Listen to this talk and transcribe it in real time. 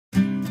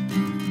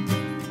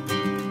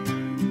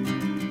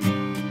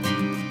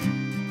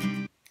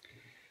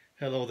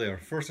Hello there.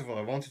 First of all,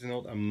 I wanted to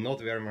note I'm not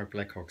wearing my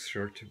Blackhawks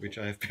shirt, which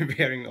I have been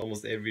wearing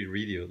almost every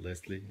video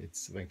lately.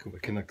 It's Vancouver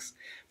Canucks.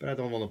 But I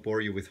don't want to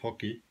bore you with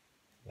hockey.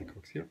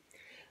 Blackhawks here.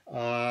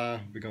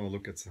 We're gonna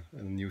look at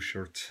a new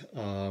shirt.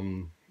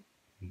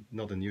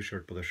 Not a new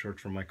shirt, but a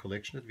shirt from my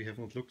collection that we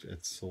haven't looked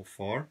at so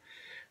far.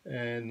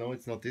 And no,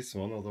 it's not this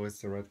one, although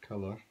it's the right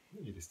color.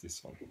 It is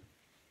this one.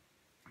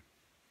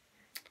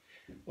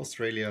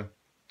 Australia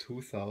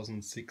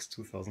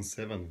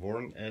 2006-2007,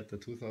 worn at the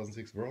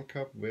 2006 World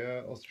Cup,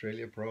 where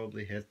Australia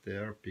probably had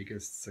their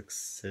biggest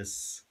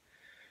success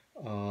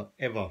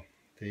ever.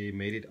 They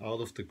made it out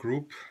of the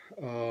group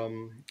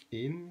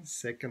in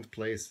second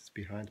place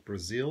behind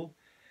Brazil,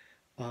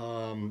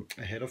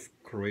 ahead of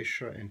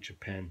Croatia and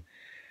Japan.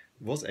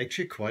 Was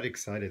actually quite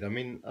excited. I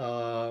mean,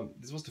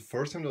 this was the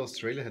first time that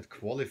Australia had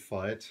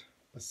qualified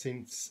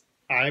since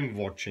I'm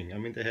watching. I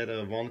mean, they had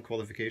one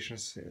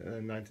qualifications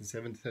in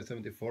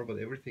 1974, but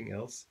everything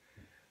else,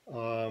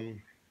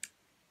 um,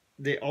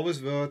 they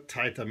always were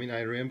tight. I mean,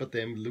 I remember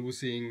them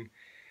losing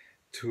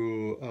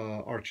to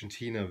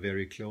Argentina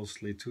very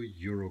closely, to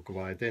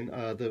Uruguay. Then,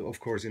 of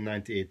course, in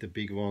 '98, the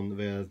big one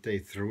where they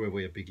threw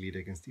away a big lead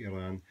against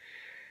Iran.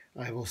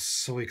 I was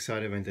so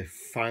excited when they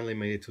finally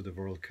made it to the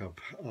World Cup,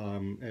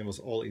 and was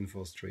all in for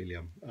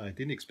Australia. I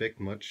didn't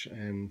expect much,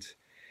 and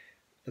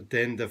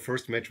then the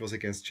first match was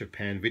against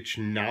Japan, which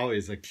now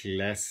is a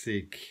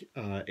classic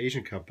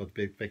Asian Cup, but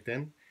back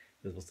then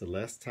that was the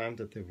last time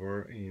that they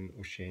were in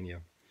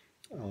Oceania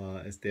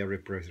as their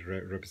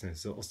representative.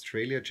 So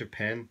Australia,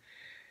 Japan,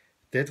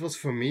 that was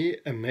for me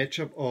a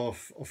matchup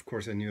of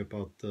course, I knew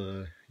about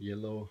the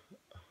yellow,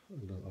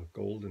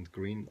 gold and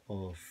green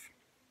of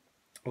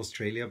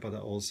Australia, but I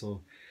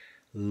also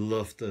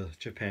loved the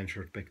Japan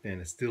shirt back then.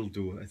 I still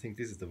do. I think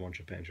this is the one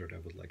Japan shirt I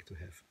would like to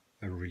have.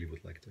 I really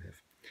would like to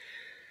have.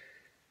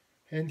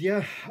 And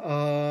yeah,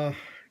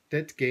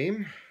 that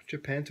game,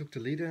 Japan took the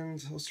lead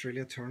and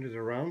Australia turned it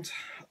around.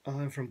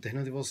 From then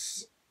on, it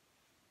was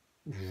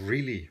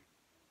really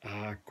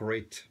a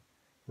great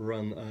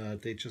run.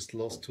 They just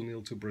lost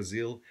 2-0 to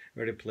Brazil,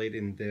 where they played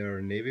in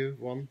their Navy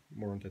one.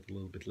 More on that a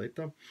little bit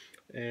later.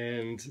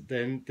 And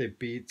then they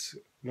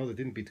no, they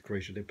didn't beat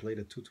Croatia. They played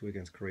a 2-2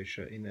 against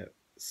Croatia in a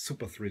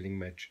super thrilling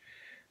match.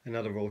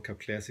 Another World Cup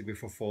classic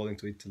before falling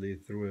to Italy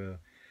through a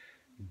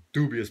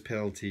dubious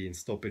penalty in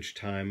stoppage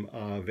time,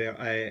 where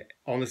I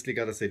honestly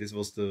gotta say this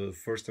was the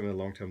first time in a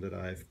long time that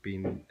I've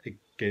been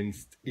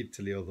against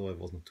Italy, although I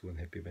wasn't too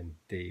unhappy when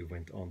they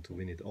went on to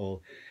win it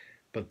all.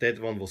 But that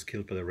one was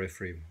killed by the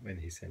referee when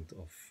he sent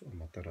off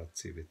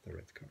Materazzi with the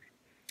red card.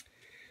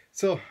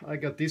 So I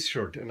got this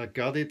shirt, and I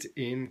got it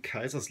in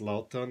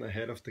Kaiserslautern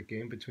ahead of the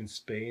game between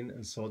Spain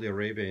and Saudi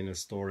Arabia in a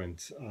store, and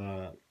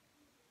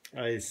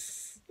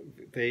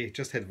they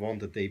just had won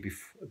the day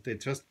before. The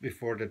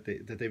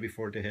day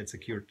before they had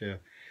secured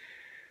their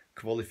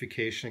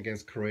qualification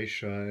against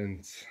Croatia,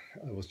 and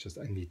I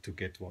need to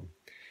get one.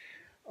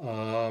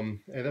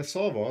 And I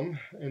saw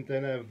one, and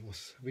then I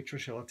was, which one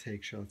shall I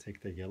take? Shall I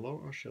take the yellow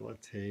or shall I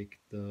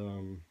take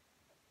the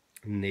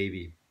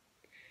navy?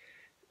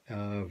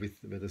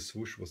 Where the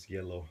swoosh was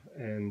yellow,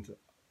 and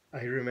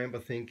I remember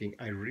thinking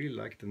I really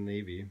like the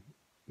navy,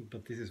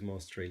 but this is more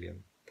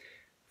Australian.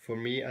 For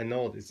me, I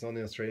know it's not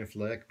an Australian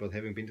flag, but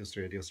having been to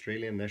Australia, the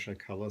Australian national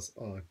colors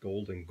are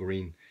gold and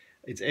green.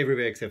 It's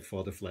everywhere except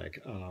for the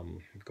flag.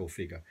 Go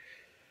figure.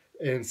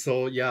 And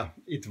so, yeah,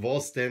 it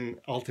was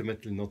then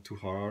ultimately not too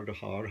hard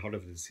of a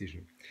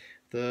decision.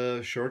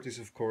 The shirt is,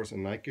 of course, a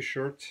Nike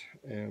shirt,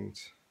 and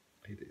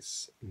it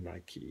is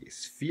Nike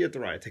Sphere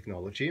Dry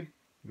technology,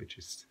 which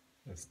is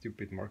a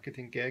stupid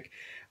marketing gag.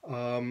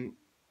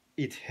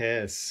 It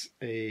has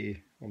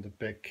on the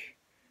back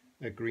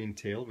a green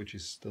tail, which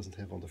doesn't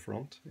have on the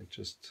front.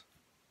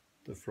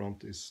 The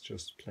front is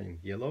just plain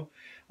yellow.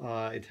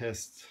 It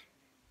has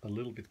a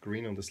little bit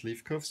green on the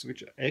sleeve cuffs,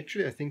 which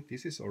actually I think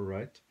this is all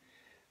right.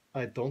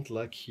 I don't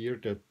like here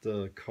that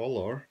the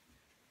color,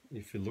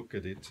 if you look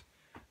at it,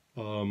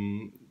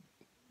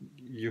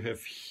 you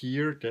have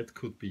here that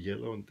could be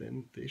yellow, and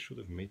then they should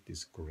have made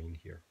this green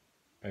here.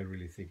 I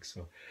really think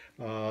so.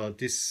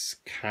 This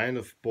kind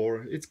of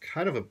it's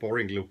kind of a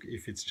boring look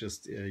if it's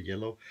just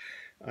yellow.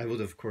 I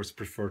would of course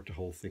prefer the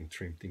whole thing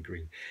trimmed in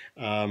green.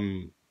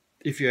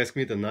 If you ask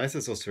me, the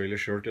nicest Australia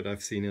shirt that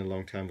I've seen in a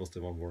long time was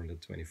the one worn in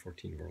the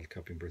 2014 World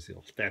Cup in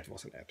Brazil. That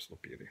was an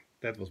absolute beauty.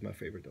 That was my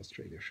favorite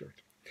Australia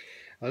shirt.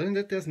 Other than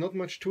that, there's not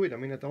much to it. I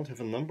mean, I don't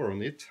have a number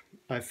on it.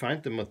 I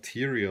find the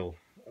material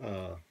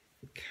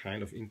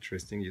kind of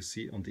interesting. You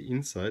see on the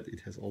inside,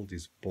 it has all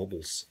these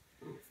bubbles.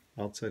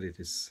 Outside it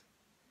is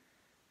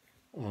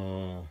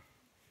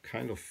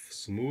kind of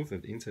smooth,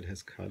 and inside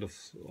has kind of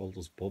all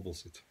those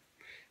bubbles.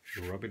 If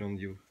you rub it on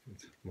you,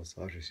 it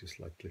massages you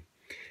slightly.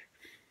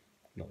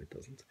 No, it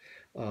doesn't.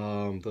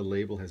 The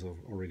label has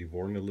already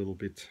worn a little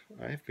bit.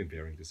 I have been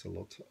wearing this a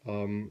lot.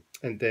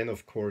 And then,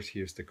 of course,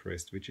 here's the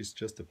crest, which is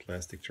just a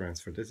plastic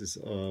transfer. This is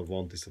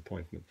one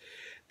disappointment.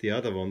 The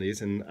other one is,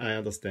 and I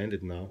understand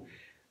it now,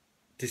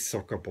 this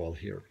soccer ball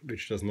here,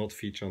 which does not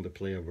feature on the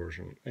player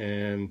version.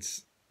 And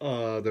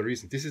the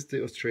reason, this is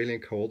the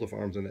Australian coat of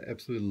arms, and I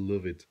absolutely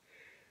love it.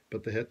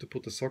 but they had to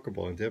put the soccer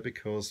ball in there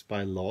because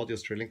by law the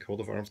Australian coat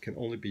of arms can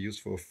only be used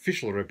for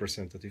official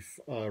representative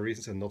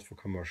reasons and not for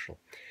commercial.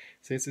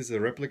 Since it's a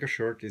replica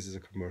shirt, this is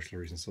a commercial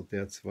reason, so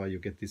that's why you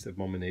get this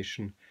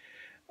abomination.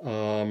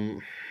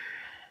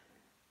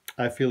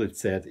 I feel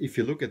it's sad. If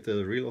you look at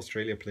the real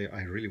Australia player,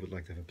 I really would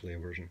like to have a player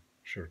version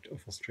shirt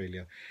of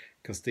Australia,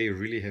 because they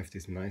really have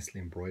this nicely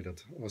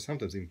embroidered, or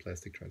sometimes in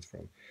plastic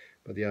transform.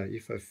 But yeah,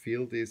 if I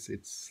feel this,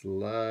 it's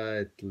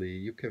slightly,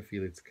 you can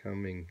feel it's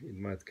coming. It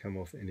might come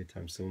off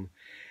anytime soon,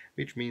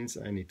 which means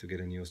I need to get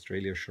a new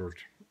Australia shirt.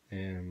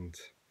 And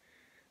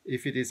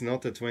if it is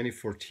not a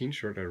 2014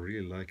 shirt, I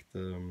really like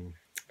the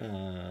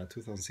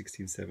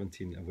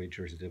 2016-17 away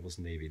jersey that was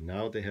navy.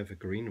 Now they have a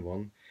green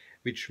one,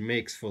 which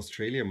makes for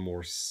Australia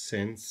more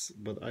sense,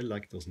 but I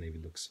like those navy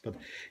looks. But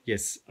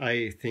yes,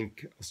 I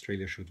think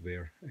Australia should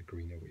wear a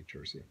green away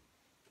jersey.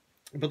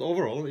 But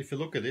overall, if you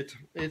look at it,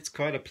 it's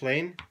quite a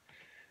plain,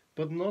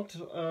 but not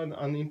an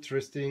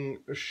uninteresting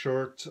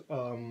shirt.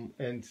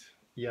 And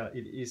yeah,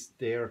 it is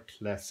their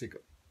classic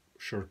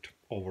shirt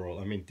overall.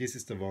 I mean, this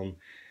is the one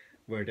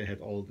where they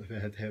had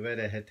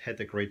had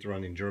a great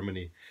run in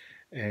Germany,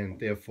 and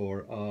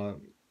therefore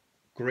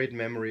great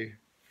memory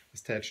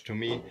attached to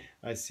me.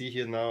 I see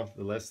here now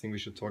the last thing we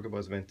should talk about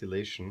is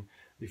ventilation.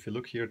 If you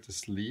look here at the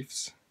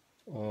sleeves,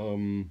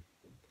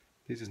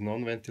 this is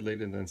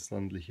non-ventilated, and then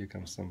suddenly here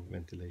comes some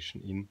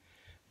ventilation in,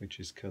 which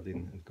is cut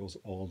in and goes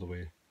all the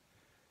way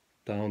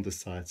down the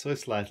side. So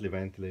it's slightly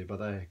ventilated,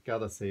 but I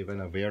gotta say,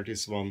 when I wear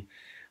this one,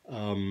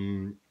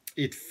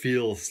 it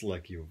feels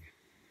like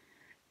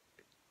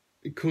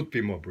it could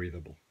be more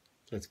breathable.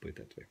 Let's put it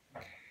that way.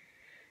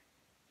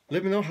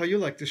 Let me know how you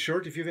like this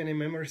shirt. If you have any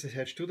memories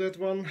attached to that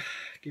one,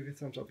 give it a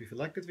thumbs up if you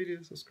like that video.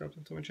 Subscribe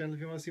to my channel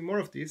if you want to see more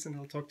of these, and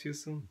I'll talk to you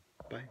soon.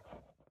 Bye.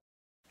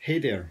 Hey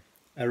there.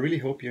 I really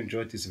hope you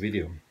enjoyed this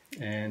video.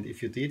 And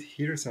if you did,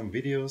 here are some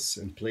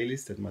videos and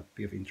playlists that might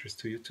be of interest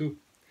to you too.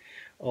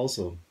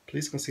 Also,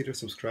 please consider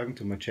subscribing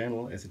to my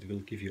channel, as it will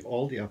give you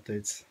all the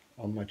updates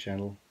on my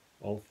channel,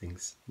 all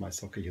things My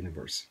Soccer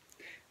Universe.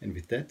 And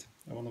with that,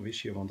 I want to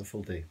wish you a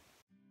wonderful day.